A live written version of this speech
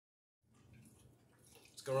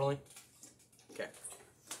Let's go rolling. Okay.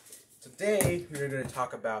 Today we're going to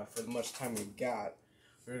talk about, for the much time we've got,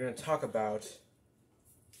 we're going to talk about.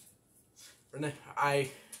 If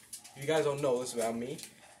you guys don't know this about me,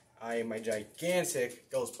 I am a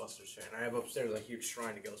gigantic Ghostbusters fan. I have upstairs a huge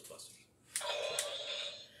shrine to Ghostbusters.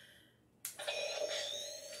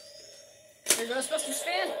 You're a Ghostbusters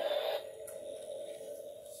fan?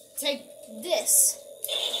 Take this.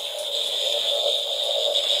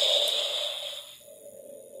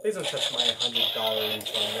 Please don't touch my $100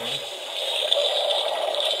 Neutrona.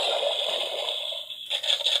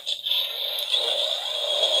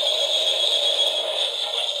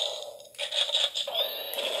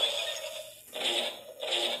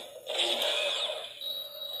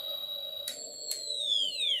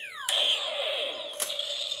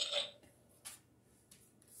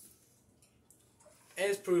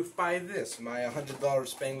 As proof by this, my $100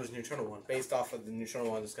 Spenglers Neutrona one, based off of the Neutrona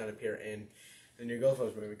one that's going to appear in the new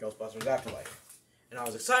Ghostbusters movie, Ghostbusters Afterlife. And I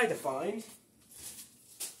was excited to find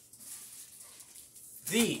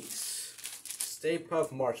these Stay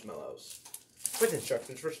Puft Marshmallows with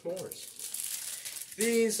instructions for s'mores.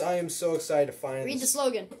 These I am so excited to find. Read the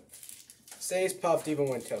slogan. Stays puffed even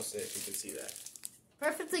when toasted, if you can see that.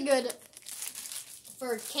 Perfectly good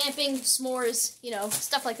for camping, s'mores, you know,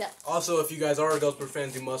 stuff like that. Also, if you guys are Ghostbusters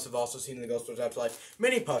fans, you must have also seen the Ghostbusters Afterlife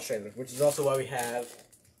mini Puft trailer, which is also why we have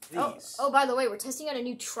these. Oh, by the way, we're testing out a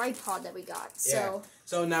new tripod that we got. So yeah.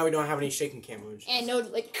 So now we don't have any shaking cam images. And no,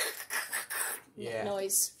 like, yeah.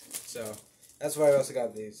 noise. So that's why I also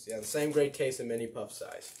got these. Yeah, the same great taste and mini Puft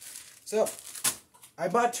size. So I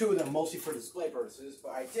bought two of them mostly for display purposes,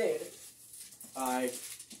 but I did buy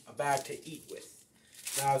a bag to eat with.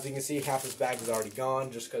 Now, as you can see, half this bag is already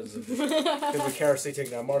gone just because we carelessly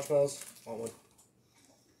taking out marshmallows. Want one?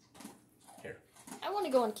 Here. I want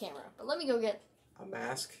to go on camera, but let me go get a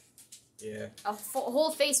mask. Yeah. A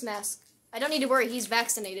whole face mask. I don't need to worry. He's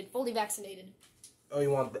vaccinated, fully vaccinated. Oh,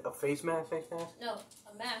 you want a face mask? No,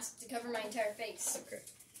 a mask to cover my entire face. Okay.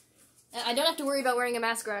 I don't have to worry about wearing a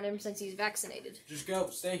mask around him since he's vaccinated. Just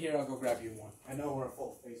go, stay here. I'll go grab you one. I know where a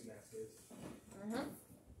full face mask is.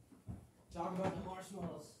 Talk about the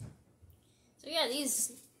marshmallows. So yeah,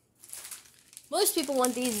 these. Most people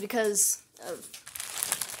want these because of,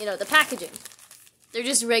 you know, the packaging. They're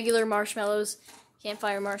just regular marshmallows,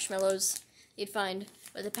 campfire marshmallows you'd find,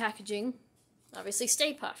 but the packaging, obviously,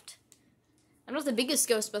 Stay Puft. I'm not the biggest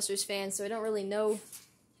Ghostbusters fan, so I don't really know.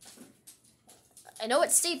 I know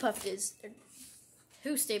what Stay Puft is, or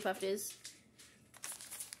who Stay Puft is,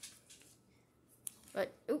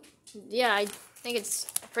 but yeah, I think it's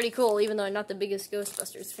pretty cool, even though I'm not the biggest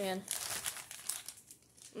Ghostbusters fan.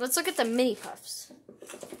 Let's look at the mini puffs.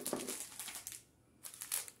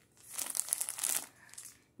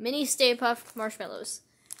 Mini Stay Puft marshmallows.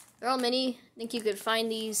 They're all mini. I think you could find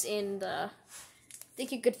these in the.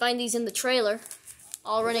 Trailer,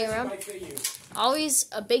 all running around. Might fit you. Always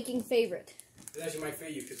a baking favorite. It actually might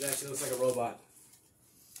fit you because it actually looks like a robot.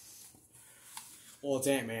 Well, it's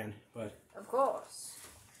Ant-Man, but. Of course.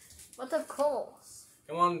 But of course.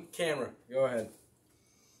 Come on, camera. Go ahead.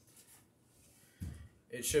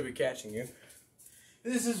 It should be catching you.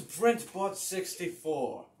 This is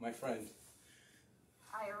BrentBot64, my friend.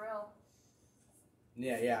 IRL.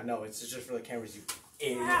 Yeah, no, it's just for the cameras, you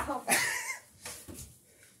idiot. Ow.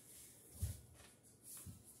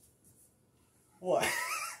 What?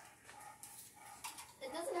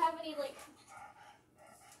 It doesn't have any, like,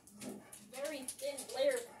 very thin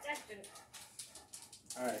layer of protection.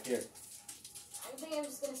 Alright, here. I think I'm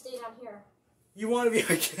just gonna stay down here. You want to be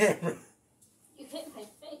on camera? You hit my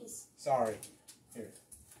face. Sorry. Here.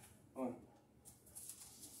 Hold on.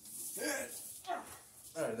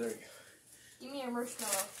 Alright, there we go. Give me a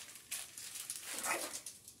marshmallow.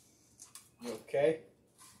 You okay?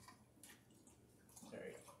 There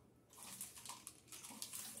you go.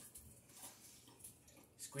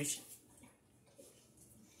 Squishy.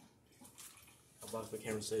 I'll block the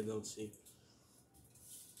camera so they don't see.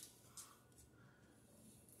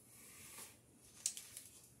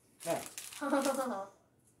 Now,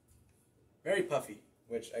 very puffy,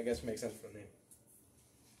 which I guess makes sense for the name.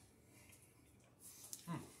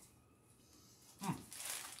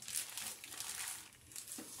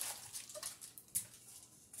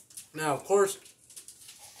 Now, of course,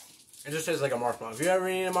 it just tastes like a marshmallow. If you ever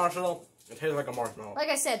eaten a marshmallow, it tastes like a marshmallow. Like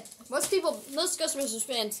I said, most Ghostbusters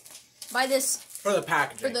fans buy this for the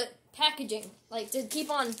packaging. For the packaging, like to keep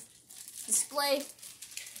on display.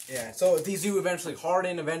 Yeah, so these do eventually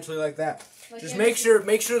harden, like that. Like just make sure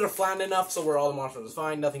they're flattened enough so where all the marshmallows is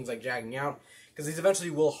fine, nothing's like jagging out, because these eventually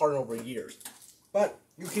will harden over years. But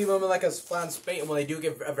you keep them in like a flat space, and when they do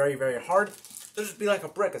get very, very hard, they'll just be like a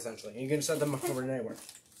brick essentially, and you can set them up over anywhere.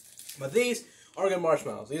 But these are good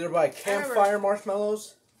marshmallows. These are by Campfire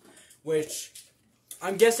Marshmallows, which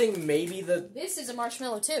I'm guessing maybe This is a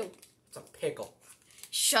marshmallow too. It's a pickle.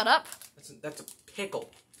 Shut up. That's a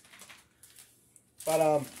pickle.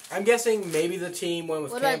 But I'm guessing maybe the team went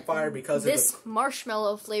with Campfire because this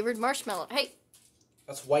marshmallow flavored marshmallow. Hey.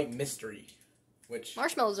 That's white mystery, which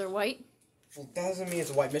marshmallows are white. Well, that doesn't mean it's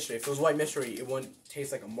a white mystery. If it was white mystery, it wouldn't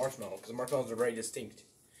taste like a marshmallow because the marshmallows are very distinct,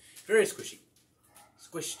 very squishy,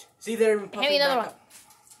 squished. See, they're even puffing Give me another back one. up.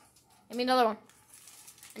 Give me another one.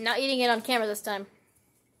 I'm not eating it on camera this time.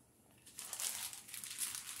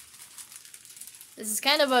 This is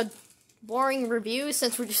kind of a boring review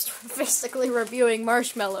since we're just basically reviewing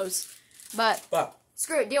marshmallows. But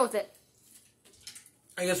screw it, deal with it.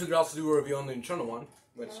 I guess we could also do a review on the Neutrona one,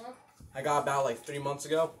 which I got about like 3 months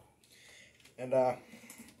ago. And I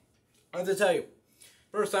have to tell you,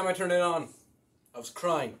 first time I turned it on, I was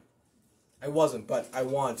crying. I wasn't, but I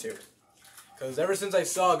wanted to. Because ever since I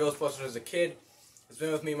saw Ghostbusters as a kid, it's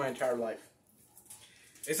been with me my entire life.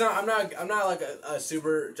 It's not. I'm not like a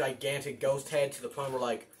super gigantic ghost head to the point where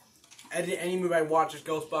like any movie I watch is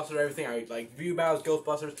Ghostbusters. Everything I like view about is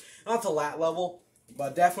Ghostbusters. Not to that level,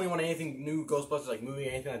 but definitely when anything new Ghostbusters like movie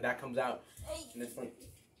anything like that comes out, and it's funny.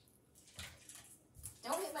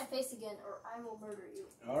 Don't hit my face again, or I will murder you.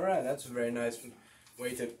 All right, that's a very nice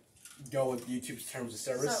way to go with YouTube's terms of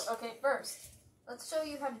service. So okay, first let's show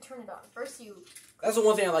you how to turn it on. First you. That's the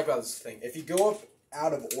one thing I like about this thing. If you go up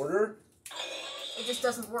out of order, it just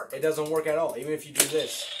doesn't work. It doesn't work at all. Even if you do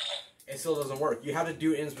this, it still doesn't work. You have to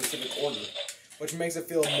do it in a specific order, which makes it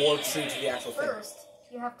feel more true to the actual thing. First,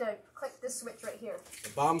 you have to click this switch right here. The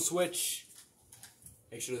bomb switch.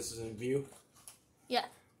 Make sure this is in view. Yeah.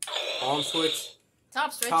 Bomb switch.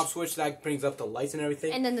 Top switch. Top switch, that brings up the lights and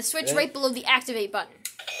everything. And then the switch right below the activate button.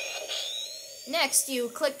 Next, you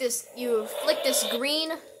flick this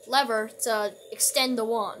green lever to extend the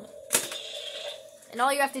wand. And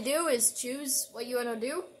all you have to do is choose what you want to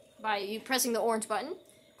do by you pressing the orange button.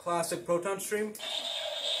 Classic proton stream.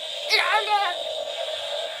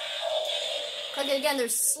 Click it again,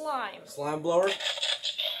 there's slime. Slime blower.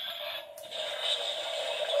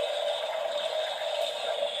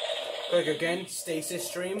 Click again, stasis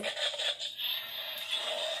stream.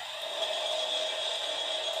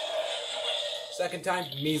 Second time,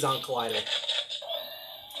 Meson Collider.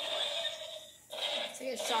 Let's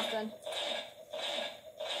get a shotgun.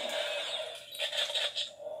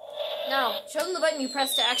 Now, show them the button you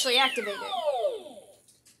press to actually activate it.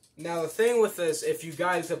 Now, the thing with this, if you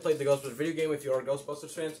guys have played the Ghostbusters video game, if you are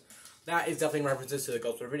Ghostbusters fans, that is definitely references to the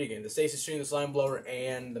Ghostbusters video game. The stasis stream, the slime blower,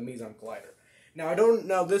 and the Meson Collider. Now, I don't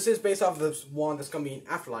know, this is based off of this one that's going to be in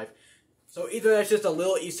Afterlife. So, either that's just a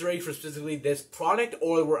little Easter egg for specifically this product,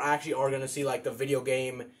 or we're actually are going to see, like, the video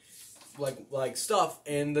game, like stuff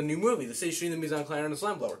in the new movie. The stasis stream, the Meson Collider, and the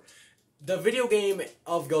slime blower. The video game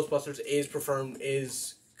of Ghostbusters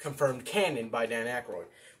is confirmed canon by Dan Aykroyd,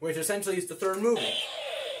 which essentially is the third movie.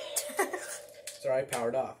 Sorry, I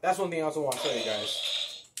powered off. That's one thing I also want to show you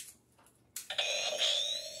guys.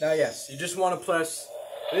 Now, yes, you just want to press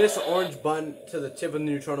this orange button to the tip of the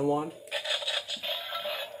Neutrona wand.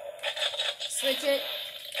 Switch it.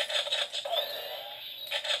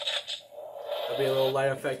 There'll be a little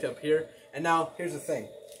light effect up here. And now, here's the thing.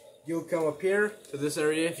 You'll come up here to this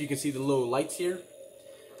area, if you can see the little lights here.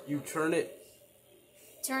 You turn it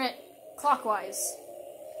Clockwise.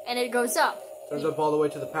 And it goes up. Turns up all the way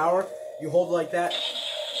to the power. You hold it like that.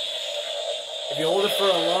 If you hold it for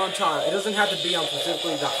a long time, it doesn't have to be on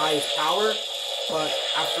specifically the highest power, but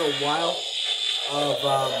after a while of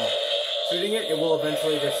shooting it, it will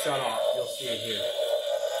eventually just shut off. You'll see it here.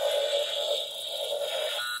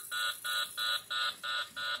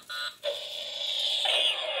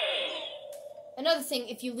 Another thing,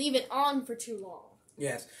 if you leave it on for too long.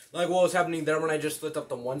 Yes, like what was happening there when I just lit up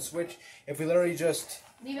the one switch. If we literally just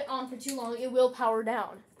leave it on for too long, it will power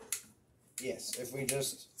down. Yes, if we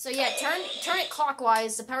just... So yeah, turn it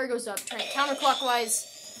clockwise, the power goes up. Turn it counterclockwise,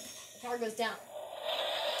 the power goes down.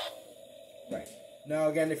 Right. Now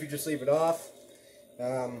again, if you just leave it off...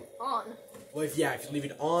 on. Well, if you leave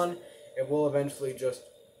it on, it will eventually just...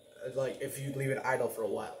 Like, if you leave it idle for a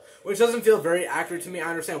while. Which doesn't feel very accurate to me. I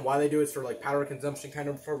understand why they do it for, like, power consumption kind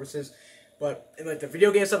of purposes. But in, like, the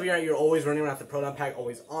video game stuff, you're always running around with the proton pack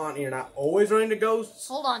always on, and you're not always running to ghosts.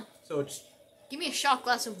 Hold on. So it's... Give me a shot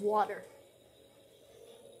glass of water.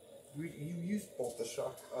 You used both the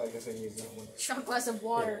shot. Oh, I guess I used that one. Shot glass of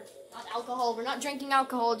water. Yeah. Not alcohol. We're not drinking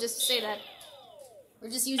alcohol, just to say that. We're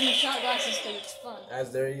just using shot glasses because it's fun.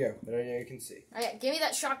 There you go. There you can see. Alright, give me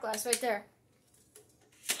that shot glass right there.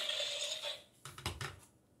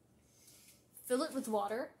 fill it with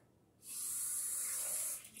water.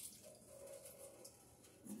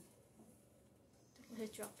 Don't let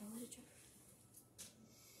it drop, don't let it drop.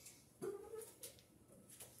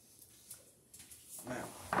 Now,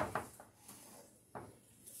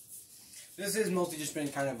 this has mostly just been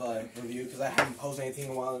kind of a review because I haven't posted anything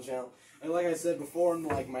in a while on the channel. And like I said before in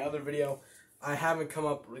like my other video, I haven't come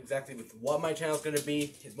up exactly with what my channel's gonna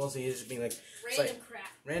be. It's mostly just being like Random crap.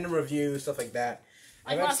 Random reviews, stuff like that.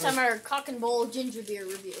 Like last time our cock and bowl ginger beer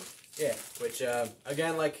review. Yeah, which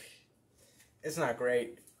again, like, it's not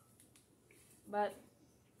great. But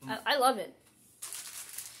I love it.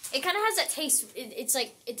 It kind of has that taste. It's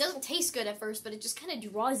like, it doesn't taste good at first, but it just kind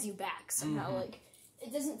of draws you back somehow. Mm-hmm. Like,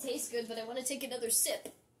 it doesn't taste good, but I want to take another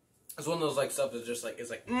sip. It's one of those like stuff that's just like, it's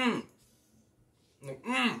like,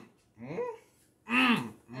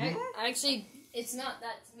 Actually, it's not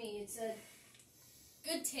that to me. It's a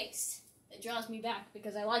good taste that draws me back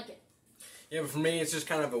because I like it. Yeah, but for me, it's just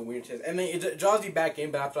kind of a weird taste. I mean, it draws you back in,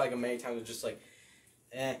 but after like a many times, it's just like,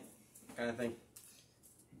 kind of thing.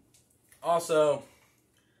 Also,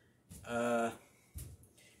 if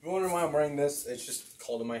you're wondering why I'm wearing this, it's just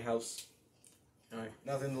cold in my house. Alright,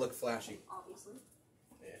 nothing to look flashy. Obviously.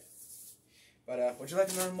 Yeah. But, would you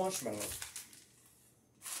like another marshmallow?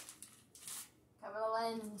 Cover the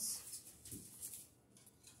lens.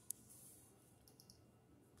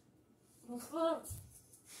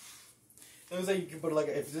 It was like you could put like,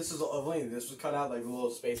 if this was only this was cut out like a little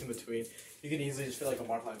space in between, you could easily just feel like a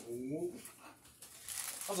marshmallow. Ooh.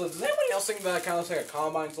 Also, does anybody else think that kind of looks like a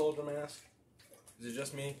Combine soldier mask? Is it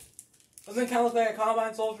just me? Doesn't it kind of look like a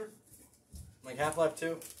Combine soldier? Like Half-Life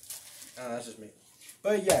 2? That's just me.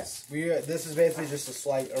 But yes, this is basically just a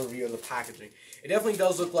slight review of the packaging. It definitely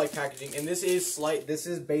does look like packaging, and this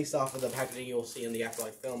is based off of the packaging you'll see in the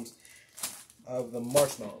Afterlife films of the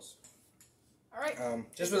marshmallows. Alright.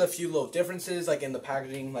 Just with a few little differences, like in the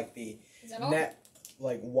packaging, like the net,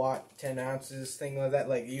 like watt, 10 ounces, thing like that.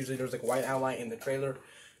 Like usually there's like a white outline in the trailer.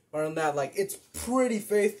 But on that, like, it's pretty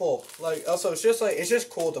faithful. Like, also, it's just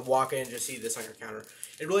cool to walk in and just see this on your counter.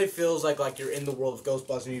 It really feels like you're in the world of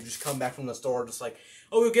Ghostbusters and you just come back from the store just like,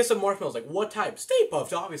 oh, we'll get some marshmallows. Like, what type? Stay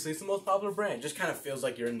Puft, obviously. It's the most popular brand. Just kind of feels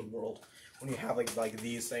like you're in the world when you have, like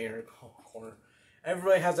these things in your corner.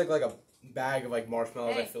 Everybody has, like a bag of, like,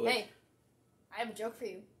 marshmallows, I feel like. Hey, I have a joke for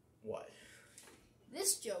you. What?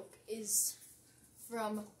 This joke is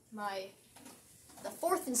from the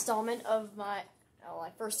fourth installment of my... Oh,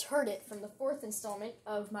 I first heard it from the fourth installment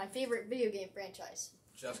of my favorite video game franchise.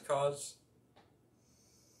 Just Cause?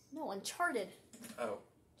 No, Uncharted. Oh.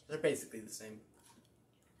 They're basically the same.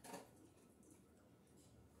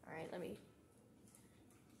 Alright, let me...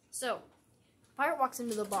 So, pirate walks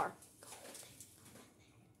into the bar.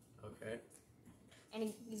 Okay.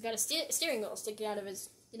 And he's got a steering wheel sticking out of his,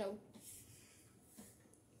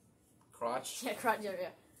 Crotch? Yeah, crotch, yeah.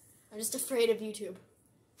 I'm just afraid of YouTube.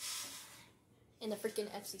 And the freaking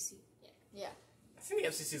FCC. Yeah. I think the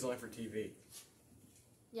FCC is only for TV.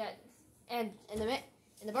 Yeah. And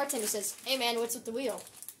the bartender says, "Hey man, what's with the wheel?"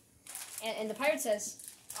 And the pirate says,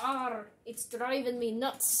 "Arr, it's driving me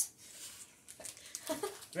nuts."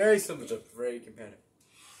 Very similar to very competitive.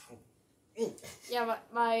 Yeah,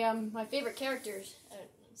 my favorite characters,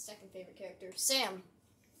 second favorite character, Sam,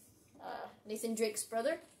 Nathan Drake's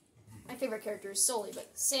brother. My favorite character is Sully,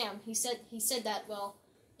 but Sam, he said that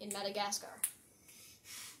in Madagascar.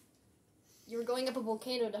 You were going up a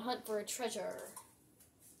volcano to hunt for a treasure.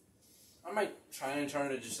 I might try and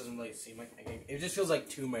turn it. It just doesn't really seem like a game. It just feels like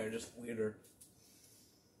Tomb Raider, just weirder.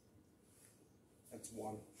 That's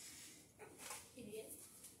one. Idiot.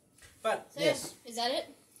 But So yes, is that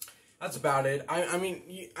it? that's about it. I mean,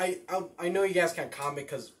 I know you guys can't comment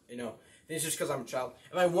because it's just because I'm a child.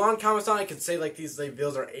 If I want comments on it, I could say like these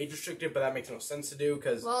videos are age restricted, but that makes no sense to do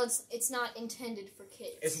because It's not intended for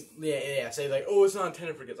kids. it's yeah. Say like, oh, it's not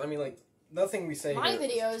intended for kids. I mean, like nothing we say. My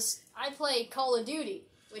videos, I play Call of Duty,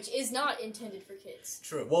 which is not intended for kids.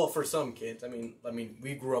 True. Well, for some kids, I mean,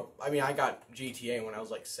 we grew up. I mean, I got GTA when I was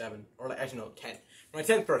like 7, or like, actually no, 10. For my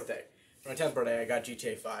 10th birthday. I got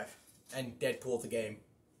GTA 5 and Deadpool the game.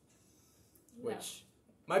 Which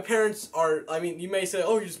my parents are. I mean, you may say,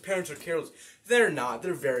 "Oh, your parents are careless." They're not.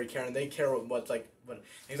 They're very caring. They care what things.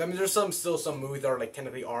 I mean, there's still some movies that are like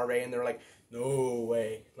technically R-rated, and they're like, "No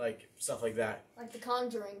way," like stuff like that. Like The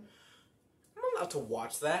Conjuring. I'm not allowed to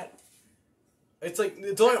watch that. It's like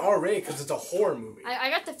it's only R-rated because it's a horror movie.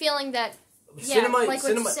 I got the feeling that what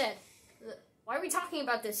you said. Why are we talking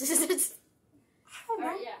about this? I don't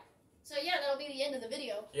know. Yeah. So yeah, that'll be the end of the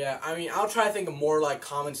video. Yeah, I mean, I'll try to think of more like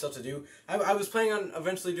common stuff to do. I was planning on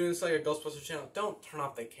eventually doing this like a Ghostbusters channel. Don't turn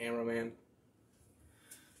off the camera, man.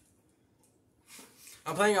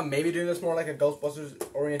 I'm planning on maybe doing this more like a Ghostbusters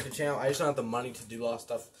oriented channel. I just don't have the money to do a lot of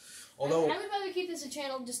stuff. Although I would rather keep this a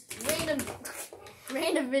channel just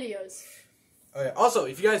random videos. Okay. Also,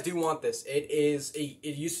 if you guys do want this, it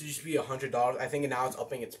used to just be $100. I think now it's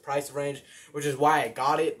upping its price range, which is why I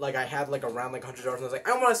got it. Like I had like around like $100, and I was like,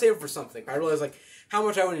 I want to save it for something. I realized like how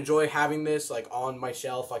much I would enjoy having this like on my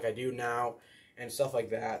shelf, like I do now, and stuff like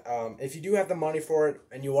that. If you do have the money for it,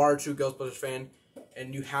 and you are a true Ghostbusters fan,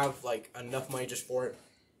 and you have like enough money just for it,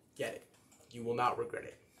 get it. You will not regret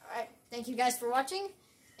it. All right. Thank you guys for watching,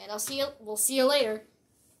 and we'll see you later.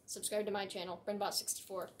 Subscribe to my channel,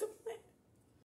 BrenBot64.